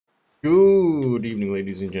Good evening,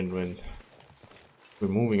 ladies and gentlemen. We're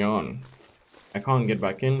moving on. I can't get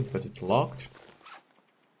back in because it's locked.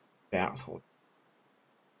 The asshole.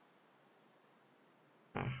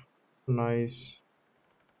 Nice.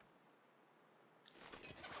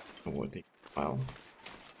 Oh, what takes a while.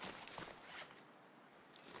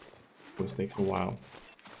 Always takes a while.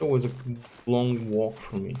 It was a long walk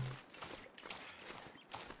for me.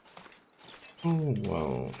 Oh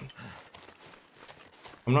well.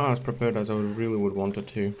 I'm not as prepared as I really would want it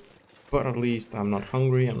to. But at least I'm not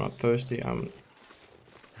hungry, I'm not thirsty, I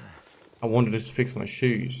wanted to fix my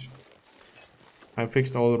shoes. I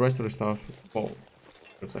fixed all the rest of the stuff, well,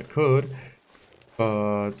 as I could,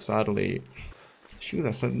 but sadly, shoes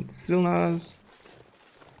are still not as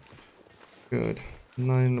good.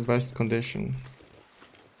 Not in the best condition.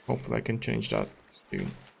 Hopefully I can change that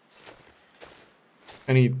soon.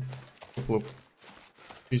 I need a couple of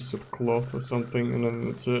pieces of cloth or something and then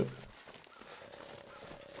that's it.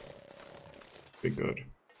 Be good.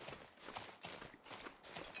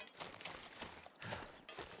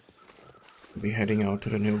 Be heading out to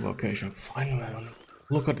the new location. Finally,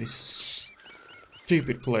 look at this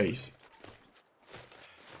stupid place.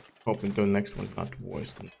 Hoping the next one's not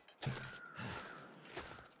worse than.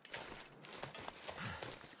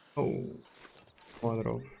 Oh, father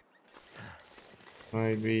of.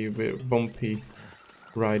 Might be a bit bumpy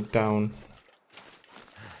ride down.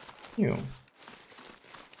 You know.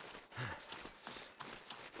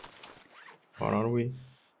 Where are we?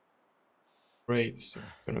 Great, so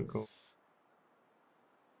I'm gonna go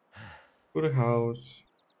to the house.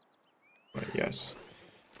 Right, yes.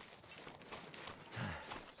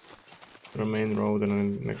 To the main road and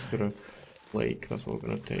then next to the lake, that's what we're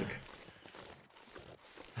gonna take.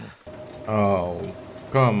 Oh,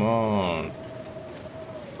 come on.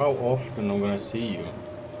 How often am I gonna see you?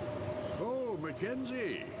 Oh,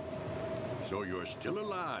 Mackenzie. So you're still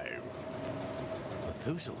alive.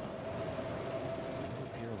 Methuselah. You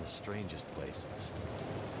appear in the strangest places.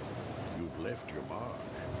 You've left your mark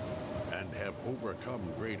and have overcome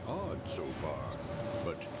great odds so far.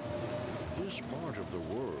 But this part of the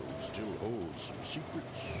world still holds some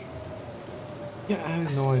secrets. Yeah, I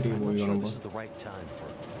have no idea I'm what not you're sure on this is about. the right time for...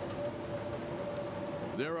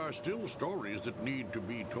 There are still stories that need to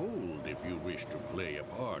be told if you wish to play a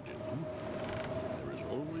part in them. There is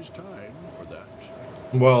always time for that.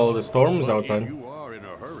 Well, the storm's But outside. if you are in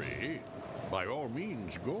a hurry, by all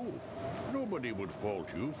means go. Nobody would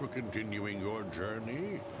fault you for continuing your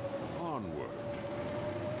journey onward.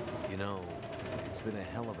 You know, it's been a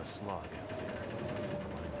hell of a slog out there. Never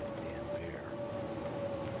mind that damn bear.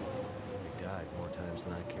 He died more times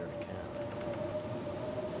than I care to count.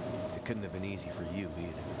 It couldn't have been easy for you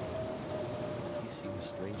either. You seem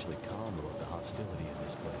strangely calm about the hostility of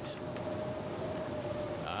this place.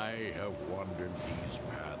 I have wandered these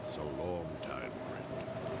paths a long time, friend.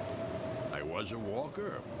 I was a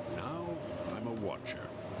walker. Now I'm a watcher.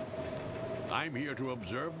 I'm here to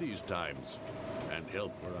observe these times and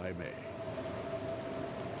help where I may.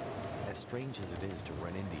 As strange as it is to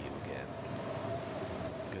run into you again,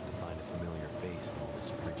 it's good to find a familiar face in all this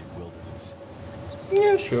frigid wilderness.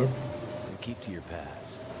 Yeah, sure. And keep to your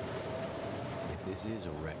paths. If this is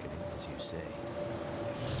a reckoning, as you say,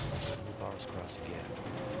 the bars cross again.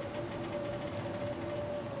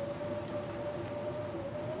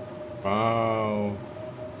 Wow.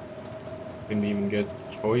 Didn't even get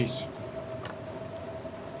choice.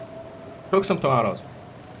 Cook some tomatoes.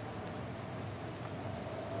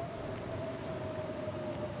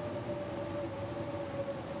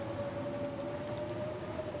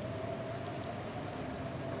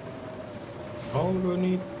 How long do I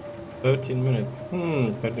need? 13 minutes.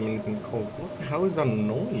 30 minutes in cold. What the hell is that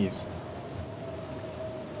noise?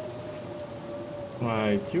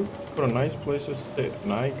 Like, you got a nice place to sit,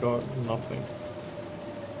 and I got nothing.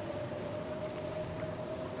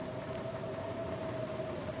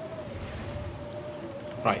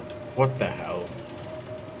 Right, what the hell?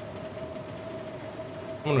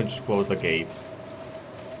 I'm gonna just close the gate.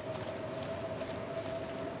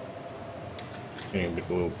 Getting a bit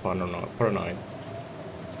a little paranoid.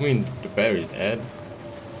 I mean, the bear is dead.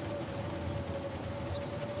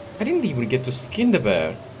 I didn't even get to skin the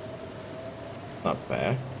bear. Not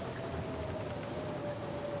fair.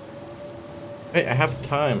 Hey, I have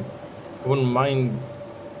time. I wouldn't mind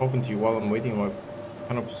talking to you while I'm waiting my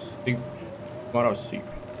kind of sleep. What else sleep?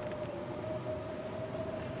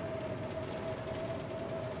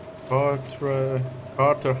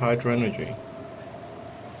 Carter Hydro Energy.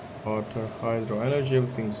 Carter Hydro Energy,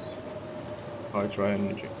 everything's Hydro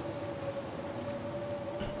Energy.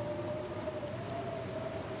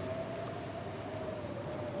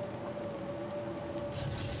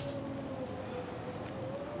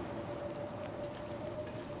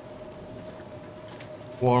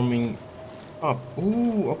 Warming up.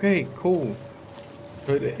 Ooh, okay, cool.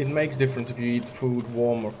 So it makes difference if you eat food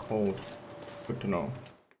warm or cold. Good to know.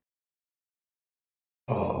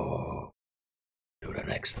 Oh, to the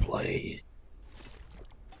next place.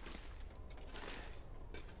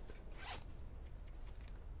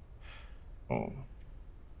 Oh,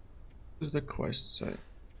 this is the quest site.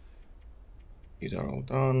 These are all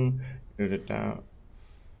done. Do it down.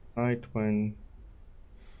 Night when.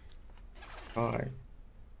 Hi.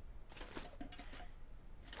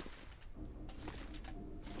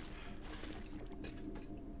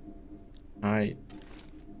 Night.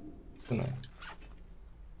 Tonight.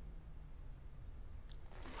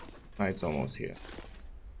 Night's almost here.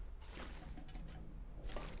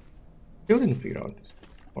 Still didn't figure out this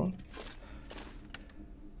before.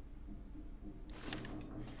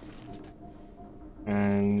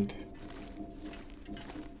 And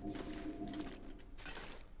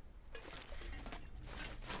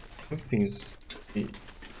everything's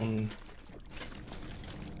on.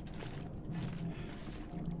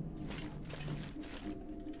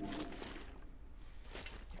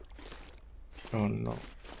 Oh no.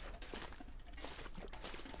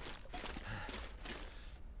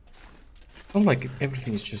 Not like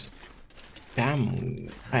everything's just damn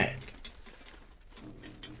bad.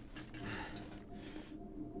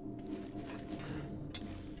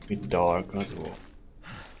 Be dark as well.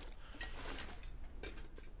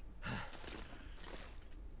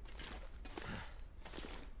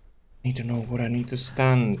 Need to know where I need to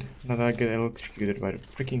stand, not that I get electrocuted by the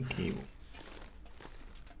freaking cable.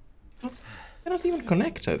 Oh, they're not even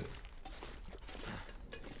connected.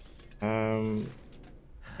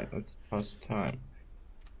 Yeah, let's pass time.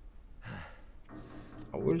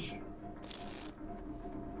 Hours?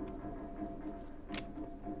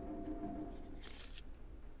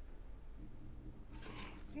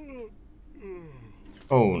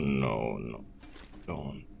 Oh no, no,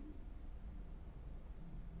 don't.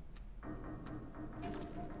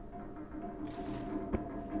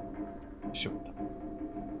 Shoot.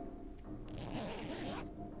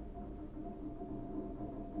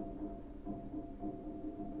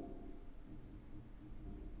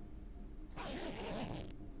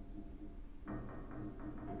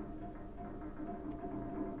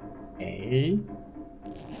 Hey,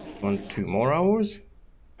 want 2 more hours?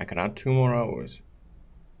 I can add 2 more hours.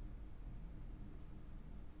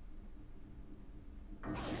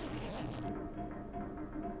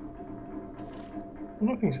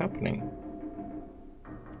 Nothing's happening.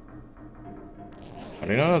 I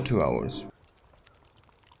did another 2 hours.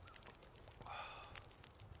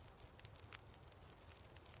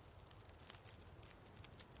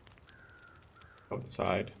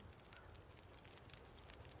 Outside.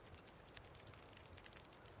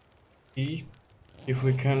 See if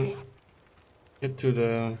we can get to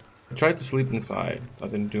the. I tried to sleep inside. I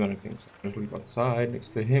didn't do anything. So I sleep outside next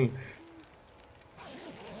to him.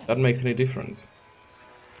 That makes any difference.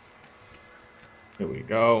 Here we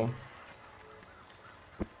go.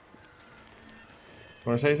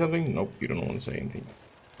 Want to say something? Nope, you don't want to say anything.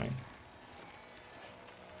 Fine.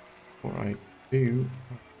 Before I do,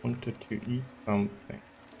 I wanted to eat something.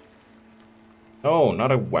 Oh,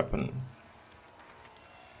 not a weapon.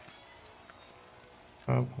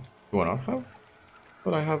 Do I not have?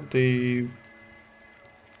 But I have the.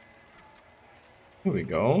 Here we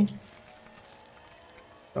go.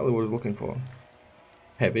 That's what I was looking for.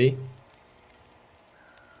 Heavy.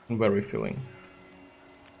 And very filling.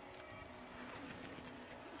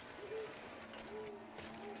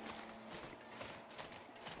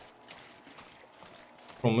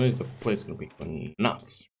 Problem is the place will be going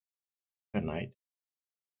nuts at night.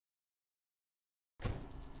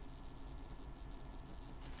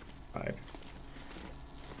 Right.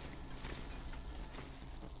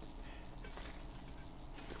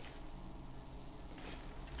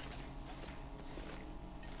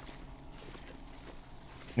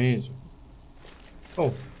 Please.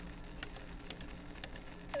 Oh.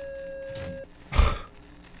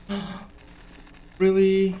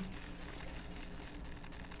 Really?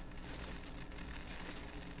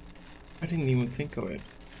 I didn't even think of it.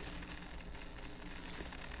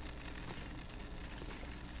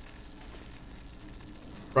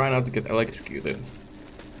 Try not to get electrocuted.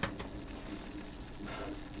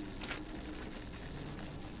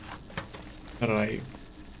 But I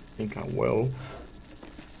think I will.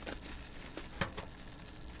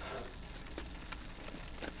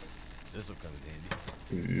 This will come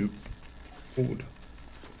in handy. Yep. Food.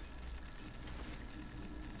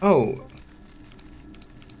 Oh.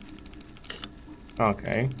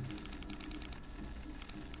 Okay.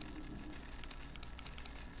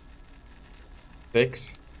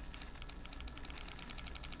 Six.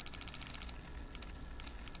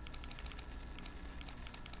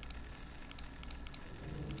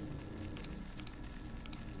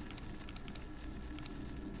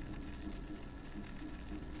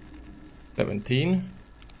 $17.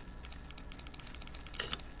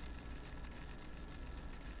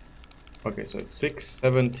 Okay, so it's 6,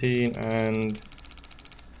 17, and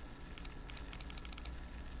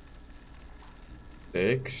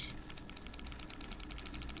 6.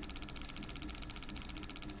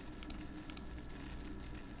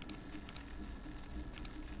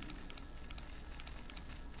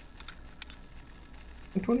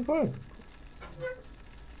 And 25.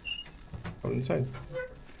 Oh, insane.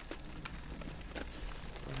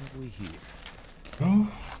 What have we here?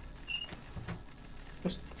 Oh,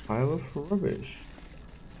 just a pile of rubbish.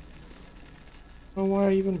 Oh,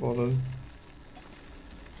 why even bother?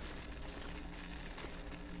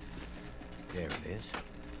 There it is.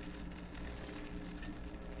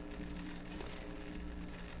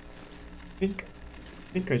 I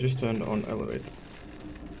think I just turned on elevator.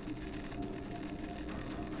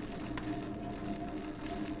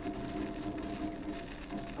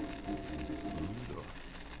 Is it food or...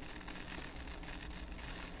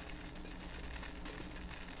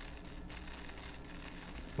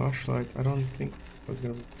 Flashlight, I don't think that's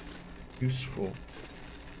gonna be useful.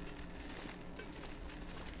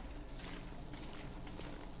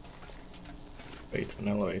 Wait, an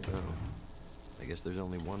elevator. Oh. I guess there's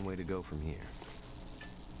only one way to go from here.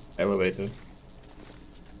 Elevator.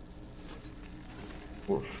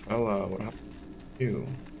 Poor fella, what happened to you?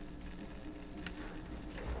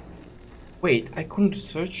 Wait, I couldn't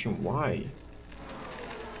search him, why?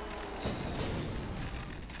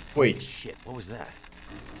 Holy Wait, shit, what was that?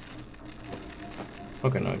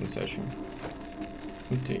 okay, now I can search him.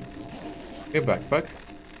 Empty. Okay, backpack.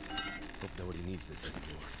 Hope nobody needs this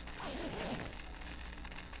anymore.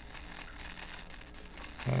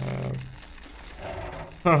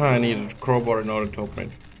 Haha, I needed a crowbar in order to open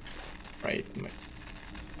it. Right, mate.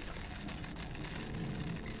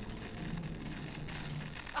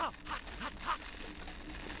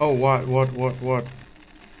 Oh, what?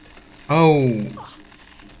 Oh!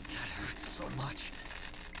 That hurts so much.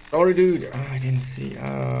 Sorry, dude. I didn't see.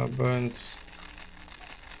 Burns.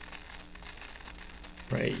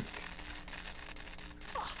 Right.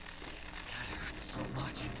 That hurts so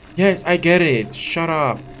much. Yes, I get it. Shut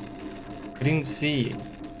up. I didn't see.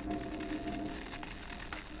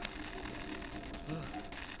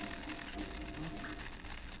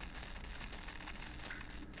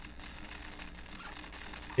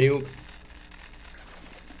 Healed.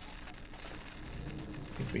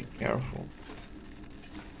 Be careful.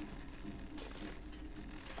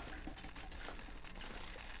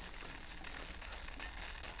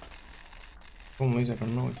 Problem is, I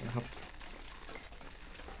don't know if I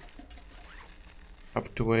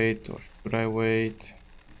have to wait, or should I wait?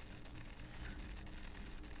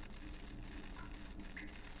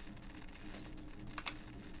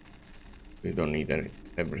 We don't need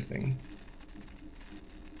everything.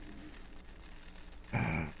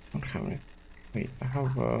 Don't have it. Wait, I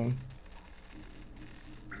have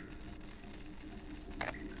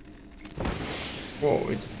whoa,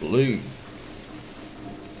 it's blue.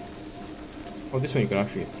 Oh, this one you can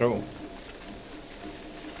actually throw.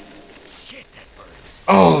 Shit, that burns.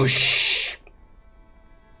 Oh, shh.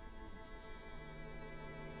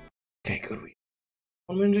 Okay, good.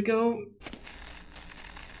 1 minute ago.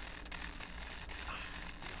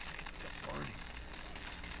 Feels like it's still burning.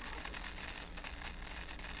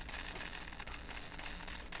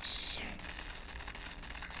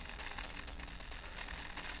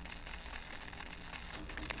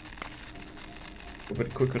 A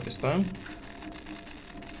bit quicker this time.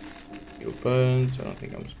 It burns. I don't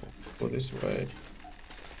think I'm supposed to go this way.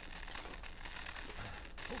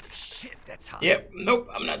 Holy shit, that's hot. Yep. Nope.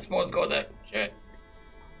 I'm not supposed to go there. Shit.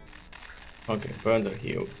 Okay. Burns are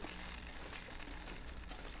healed.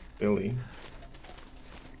 Really.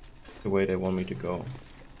 The way they want me to go.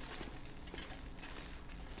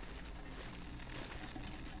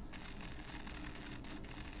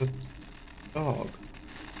 The dog.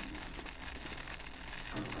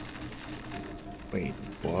 Wait,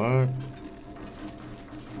 what?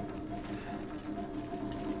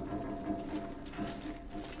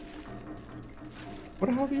 What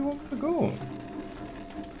the hell do you want to go?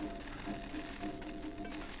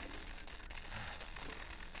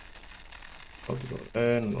 How to go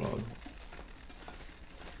there? No.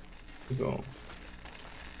 To go.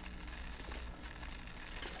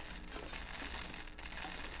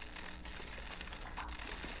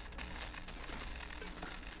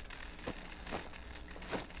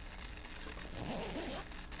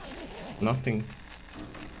 Nothing.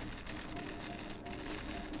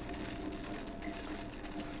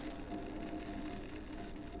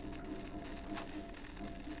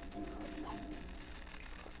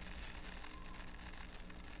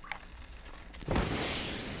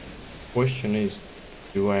 Question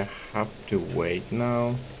is, do I have to wait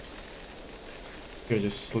now? Could I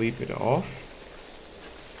just sleep it off?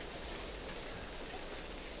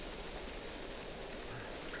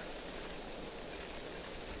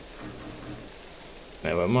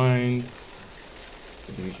 Never mind.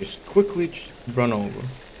 We just quickly run over.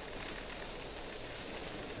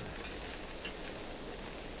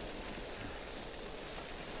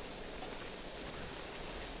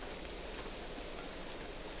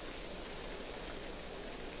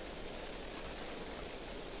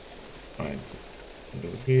 Right, go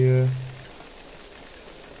here.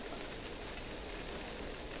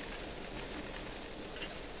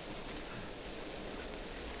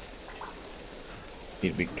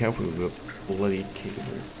 Need to be careful with the bloody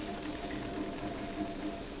cable.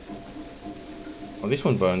 Oh, this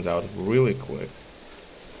one burns out really quick.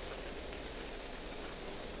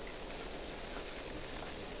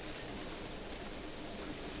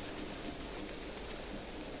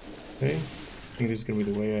 Okay, I think this is gonna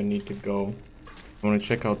be the way I need to go. I want to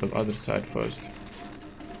check out the other side first.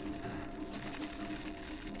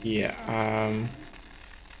 Yeah,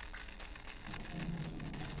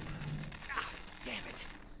 Damn it.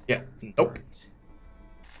 yeah, nope.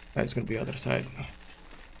 That's gonna be the other side.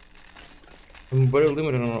 I'm very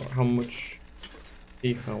limited on how much,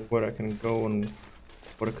 where I can go and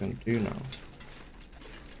what I can do now.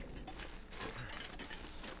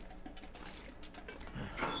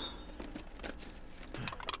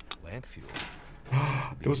 Lamp fuel.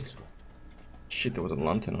 There was shit. There was a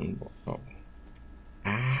lantern on top.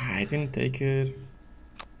 Ah, I didn't take it.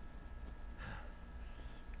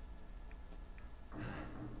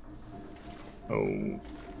 Oh,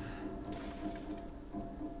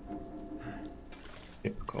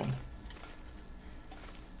 typical.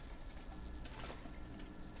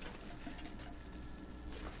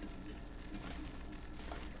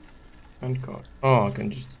 And card. Oh, I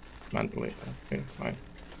can just manipulate that. Okay, fine.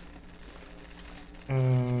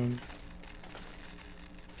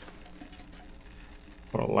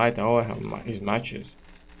 For a light, all I have is matches.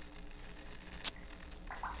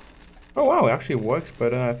 Oh wow, it actually works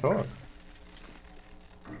better than I thought.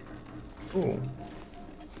 Cool.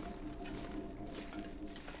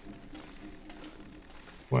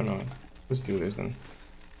 Why not? Let's do this then.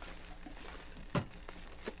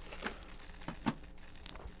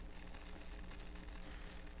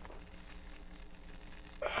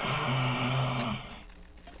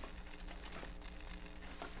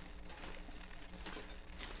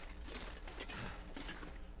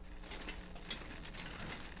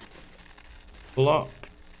 Block.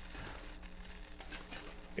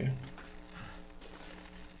 Yeah.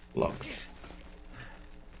 Locked.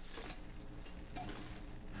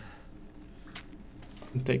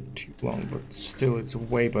 Doesn't take too long, but still it's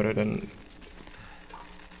way better than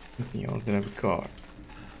anything else that I've got.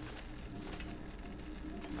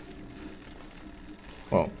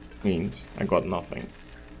 Well, means I got nothing.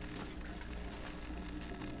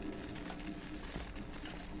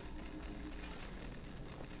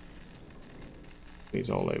 Is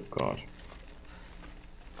all they've got.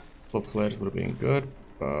 Full flares would have been good,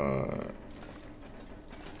 but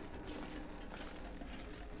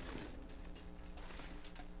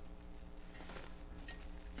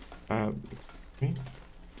me?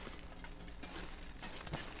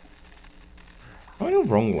 Am I the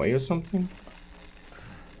wrong way or something?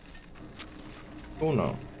 Oh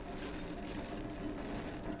no.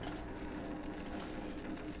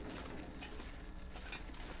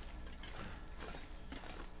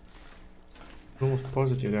 Almost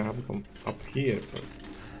positive I have to come up here, but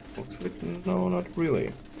looks like no, not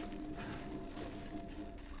really.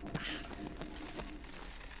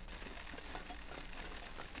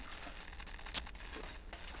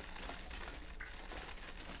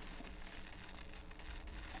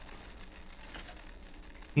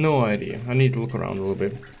 No idea. I need to look around a little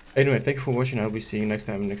bit. Anyway, thank you for watching. I'll be seeing you next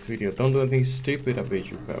time in the next video. Don't do anything stupid. I bid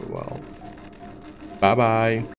you farewell. Bye bye.